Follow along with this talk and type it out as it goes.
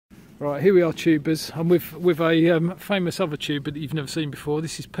Right, here we are, tubers. I'm with a famous other tuber that you've never seen before.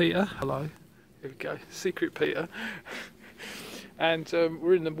 This is Peter. Hello. Here we go, Secret Peter. And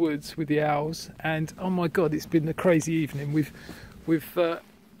we're in the woods with the owls. And oh my God, it's been a crazy evening. I'll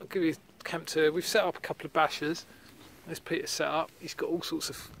give you a camp tour. We've set up a couple of bashers. There's Peter set up. He's got all sorts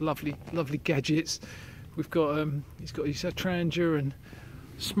of lovely gadgets. We've got he's got his Trangia and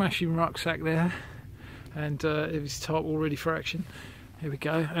smashing rucksack there, and his tarp all ready for action. Here we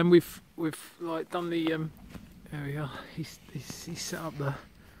go, and we've like done the there we are. He's set up the.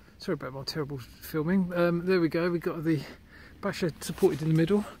 Sorry about my terrible filming. There we go. We got the basher supported in the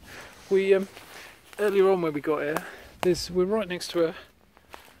middle. We earlier on when we got here, we're right next to a.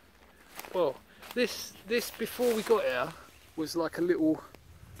 Well, this before we got here was like a little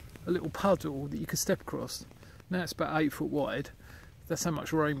puddle that you could step across. Now it's about 8 foot wide. That's how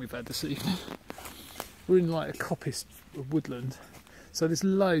much rain we've had this evening. We're in like a coppice of woodland. So there's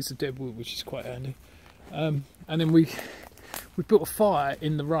loads of dead wood, which is quite handy. And then we built a fire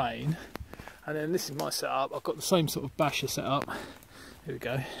in the rain. And then this is my setup. I've got the same sort of basher set up. Here we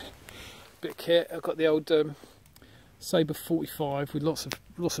go. Bit of kit. I've got the old Sabre 45 with lots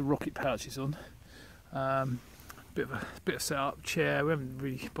of rocket pouches on. Bit of setup, chair. We haven't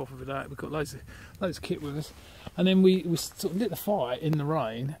really bothered with that. We've got loads of kit with us. And then we sort of lit the fire in the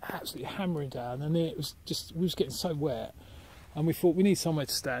rain, absolutely hammering down. And it was just we was getting so wet. And we thought we need somewhere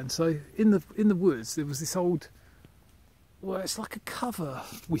to stand. So in the woods there was this old, well, it's like a cover,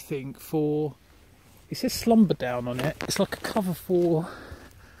 we think, for, it says Slumber Down on it. It's like a cover for,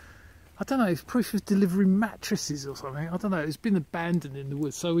 I don't know, it's proof of delivering mattresses or something. I don't know, it's been abandoned in the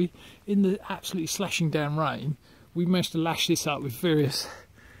woods. So we, in the absolutely slashing down rain, we managed to lash this up with various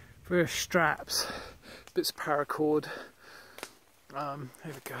straps, bits of paracord. Here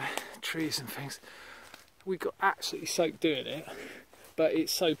we go, trees and things. We got absolutely soaked doing it, but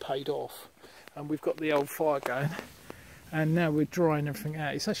it's so paid off. And we've got the old fire going, and now we're drying everything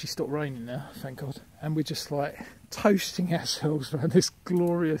out. It's actually stopped raining now, thank God. And we're just like toasting ourselves around this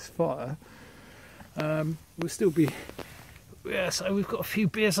glorious fire. We'll still be, yeah, so we've got a few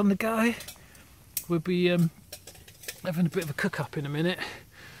beers on the go. We'll be having a bit of a cook up in a minute.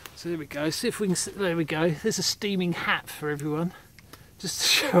 So there we go, see if we can, there we go. There's a steaming hat for everyone, just to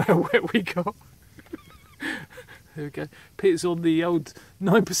show how wet we got. There we go. Peter's on the old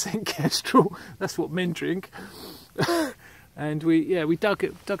 9% Kestrel. That's what men drink. And we dug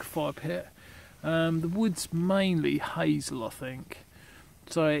a fire pit. The wood's mainly hazel, I think.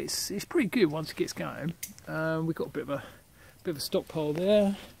 So it's pretty good once it gets going. We've got a bit of a stockpile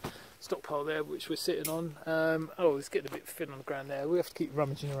there. Which we're sitting on. Oh, it's getting a bit thin on the ground there. We have to keep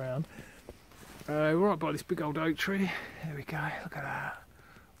rummaging around. We're right by this big old oak tree. There we go. Look at that.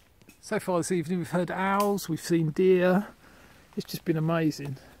 So far this evening we've heard owls, we've seen deer. It's just been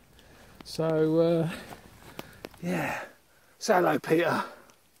amazing. So yeah. Say hello, Peter.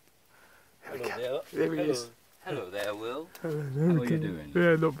 Hello there. There he is. Hello there, Will. Hello, How are you doing?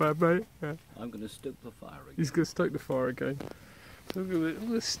 Yeah, not bad, mate. Yeah. I'm going to stoke the fire again. He's going to stoke the fire again. Look at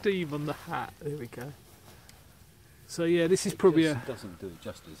the steam on the hat. There we go. So yeah, this is probably just doesn't do it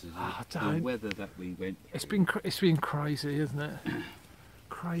justice, is it? The weather that we went through. It's been crazy, isn't it?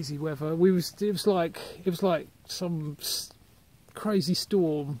 Crazy weather. It was like some crazy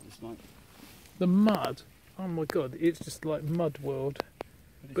storm. It's like the mud. Oh my God! It's just like mud world.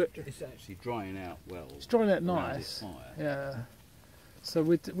 But it's actually drying out well. It's drying out nice. Yeah. So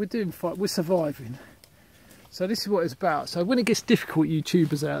we're doing fine. We're surviving. So this is what it's about. So when it gets difficult,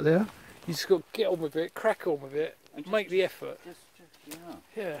 YouTubers out there, you just got to get on with it, crack on with it, and make the effort.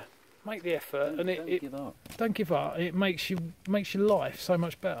 Yeah. Make the effort, and don't give up. Don't give up. It makes your life so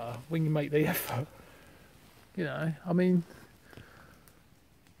much better when you make the effort. You know, I mean,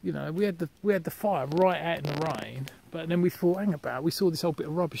 you know, we had the fire right out in the rain, but then we thought, hang about, we saw this old bit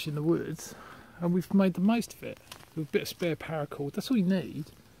of rubbish in the woods, and we've made the most of it with a bit of spare paracord. That's all you need,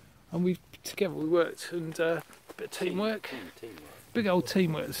 and we worked, and a bit of teamwork. Big old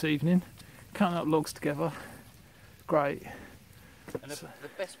teamwork this evening, cutting up logs together. Great. And the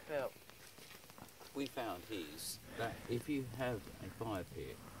best part we found is that if you have a fire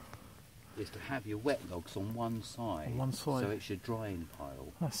pit, is to have your wet logs on one side. On one side. So it's your drying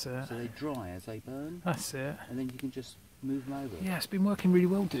pile. That's it. So they dry as they burn. That's it. And then you can just move them over. Yeah, it's been working really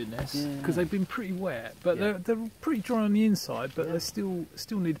well doing this because they've been pretty wet, but they're pretty dry on the inside, but they still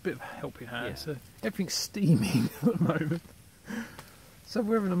need a bit of a helping hand. Yeah. So everything's steaming at the moment. So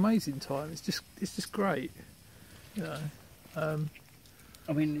we're having an amazing time. It's just great. You know.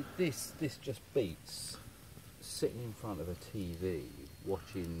 I mean, this just beats sitting in front of a TV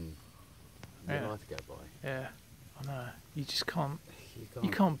watching the light go by. Yeah, I know. You just can't. You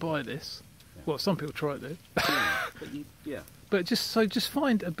can't buy this. Yeah. Well, some people try to. Yeah. But just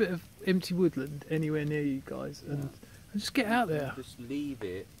find a bit of empty woodland anywhere near you guys, and just get out there. Just leave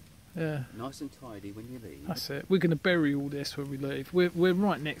it nice and tidy when you leave. That's it. We're going to bury all this when we leave. We're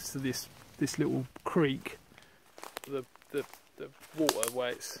right next to this little creek, the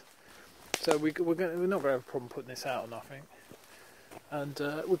waterway. So we're not going to have a problem putting this out or nothing. And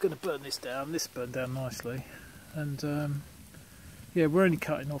we're going to burn this down. This burned down nicely, and yeah, we're only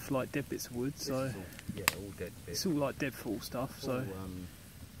cutting off like dead bits of wood. So all dead bits. It's all like deadfall stuff. All, so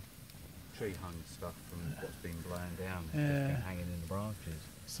tree hung stuff from what's been blown down. Yeah. It's been hanging in the branches.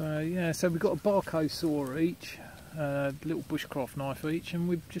 So yeah, so we've got a Barco saw each, a little bushcraft knife each, and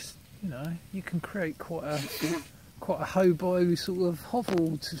we've just, you know, you can create quite a hobo sort of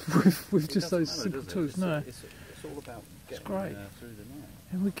hovel with just those simple tools. It's all about getting through the night.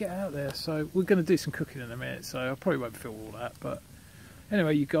 And we get out there. So we're going to do some cooking in a minute. So I probably won't film all that, but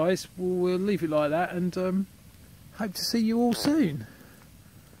anyway, you guys, we'll leave it like that, and hope to see you all soon.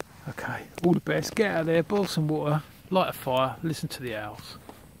 Okay, all the best. Get out there, boil some water, light a fire, listen to the owls.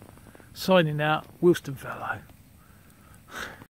 Signing out, Wilston Fellow.